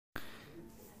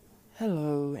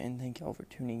Hello, and thank y'all for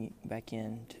tuning back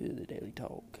in to the Daily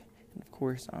Talk. And of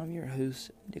course, I'm your host,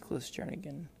 Nicholas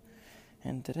Jernigan.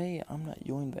 And today, I'm not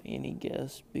joined by any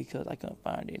guests because I couldn't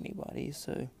find anybody.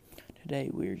 So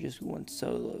today, we're just going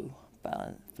solo,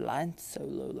 flying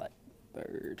solo like a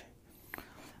bird.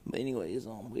 But anyways,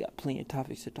 we got plenty of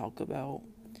topics to talk about.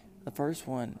 The first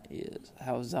one is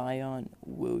how Zion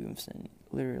Williamson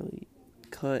literally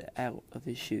cut out of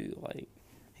his shoe. Like,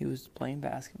 he was playing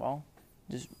basketball.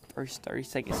 Just first 30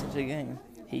 seconds into the game,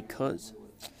 he cuts,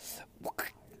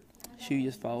 shoe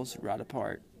just falls right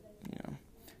apart.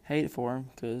 Hate it for him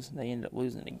because they ended up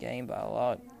losing the game by a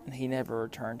lot, and he never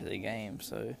returned to the game.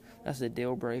 So that's a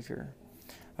deal breaker.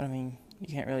 But I mean, you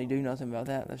can't really do nothing about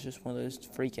that. That's just one of those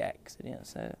freak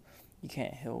accidents that you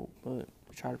can't help but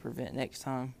try to prevent next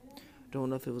time. Don't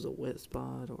know if it was a wet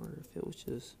spot or if it was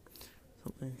just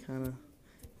something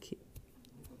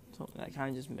that kind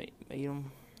of just made him.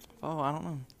 Oh, I don't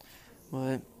know.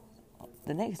 But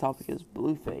the next topic is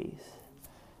Blueface.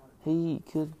 He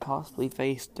could possibly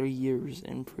face 3 years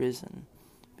in prison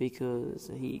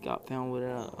because he got found with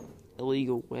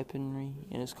illegal weaponry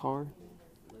in his car.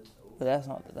 But that's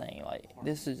not the thing. Like,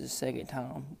 this is his second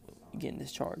time getting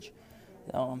this charge.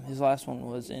 His last one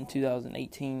was in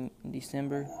 2018 in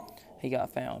December. He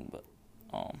got found, but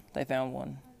they found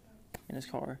one in his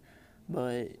car.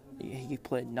 But he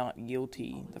pled not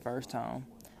guilty the first time.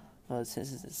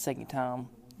 Since it's the second time,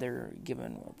 they're giving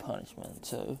him a punishment.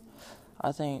 So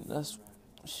I think that's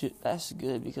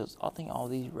good because I think all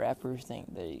these rappers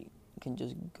think they can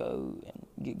just go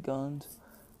and get guns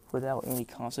without any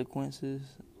consequences.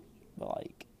 But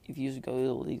like, if you just go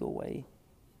the legal way,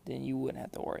 then you wouldn't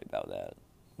have to worry about that.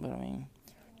 But I mean,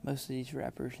 most of these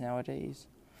rappers nowadays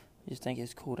just think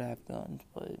it's cool to have guns,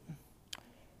 but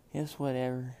it's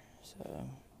whatever. So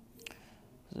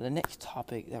the next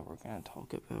topic that we're going to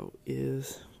talk about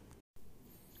is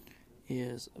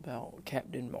about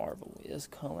Captain Marvel. It's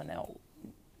coming out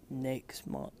next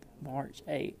month, March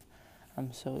 8th.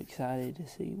 I'm so excited to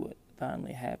see what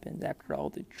finally happens after all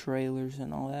the trailers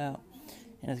and all that.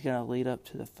 And it's going to lead up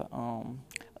to the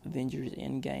Avengers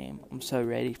Endgame. I'm so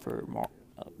ready for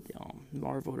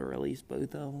Marvel to release both of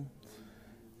them.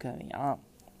 Okay, I'm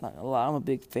not gonna lie, I'm a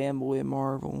big fanboy of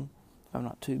Marvel. I'm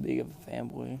not too big of a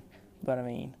fanboy. But, I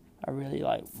mean, I really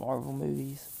like Marvel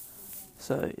movies.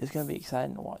 So, it's going to be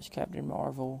exciting to watch Captain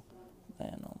Marvel.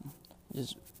 And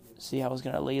just see how it's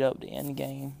going to lead up to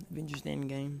Endgame, Avengers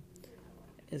Endgame.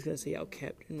 It's going to see how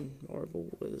Captain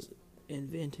Marvel was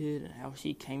invented and how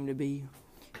she came to be.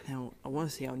 Now, I want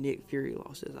to see how Nick Fury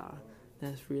lost his eye.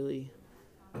 That's really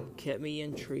kept me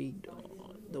intrigued.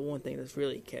 The one thing that's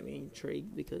really kept me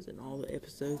intrigued because in all the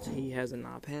episodes, he has an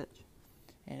eye patch.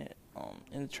 And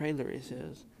in the trailer, it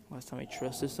says last time he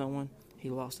trusted someone, he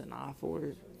lost an eye for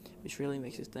it, which really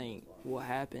makes us think, what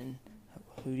happened?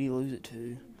 Who did he lose it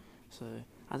to? So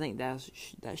I think that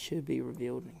should be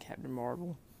revealed in Captain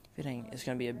Marvel. If it ain't, it's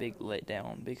going to be a big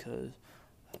letdown because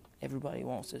everybody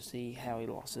wants to see how he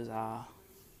lost his eye.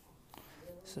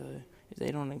 So if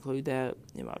they don't include that,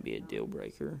 it might be a deal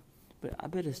breaker. But I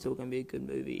bet it's still going to be a good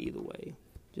movie either way,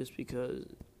 just because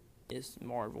it's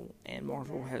Marvel, and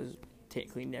Marvel has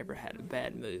technically never had a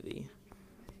bad movie.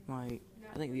 Like,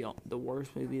 I think the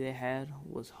worst movie they had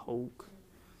was Hulk,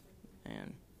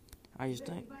 and I just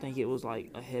think it was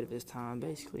like ahead of its time.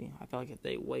 Basically, I feel like if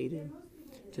they waited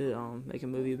to make a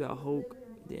movie about Hulk,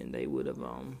 then they would have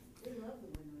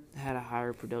had a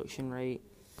higher production rate,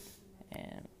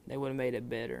 and they would have made it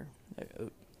better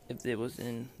if it was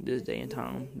in this day and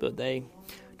time. But they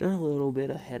done a little bit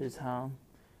ahead of time.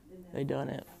 They done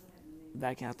it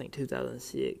back in, I think,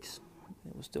 2006.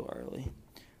 It was still early.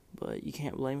 But you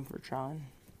can't blame them for trying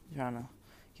to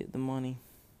get the money.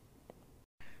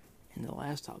 And the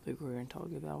last topic we're going to talk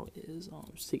about is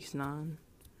 6ix9ine,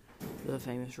 the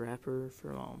famous rapper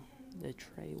from the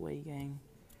Treyway gang.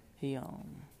 He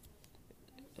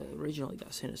originally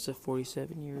got sentenced to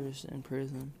 47 years in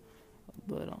prison,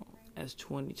 but as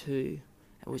 22,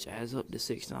 which adds up to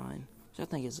 6ix9ine, which I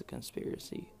think is a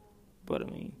conspiracy. But I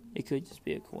mean, it could just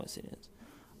be a coincidence.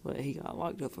 But he got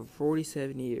locked up for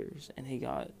 47 years, and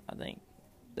I think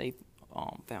they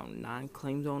found 9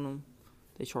 claims on him.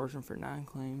 They charged him for 9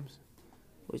 claims,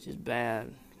 which is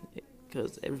bad,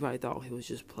 because everybody thought he was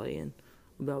just playing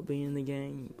about being in the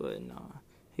gang, but nah,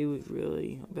 he was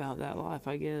really about that life,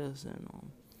 I guess, and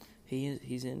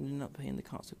he's ended up paying the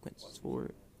consequences for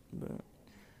it. But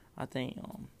I think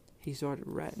he started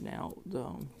ratting out the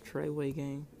Treyway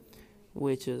gang,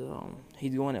 which is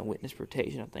he's going at witness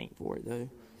protection, I think, for it though,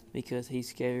 because he's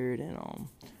scared, and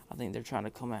I think they're trying to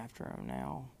come after him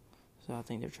now. So I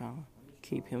think they're trying to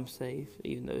keep him safe,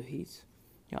 even though he's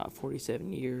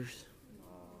 47 years.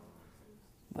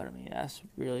 But, I mean, that's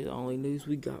really the only news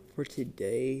we got for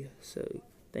today. So,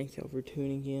 thank y'all for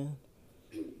tuning in.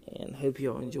 And hope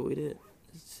y'all enjoyed it.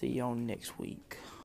 See y'all next week.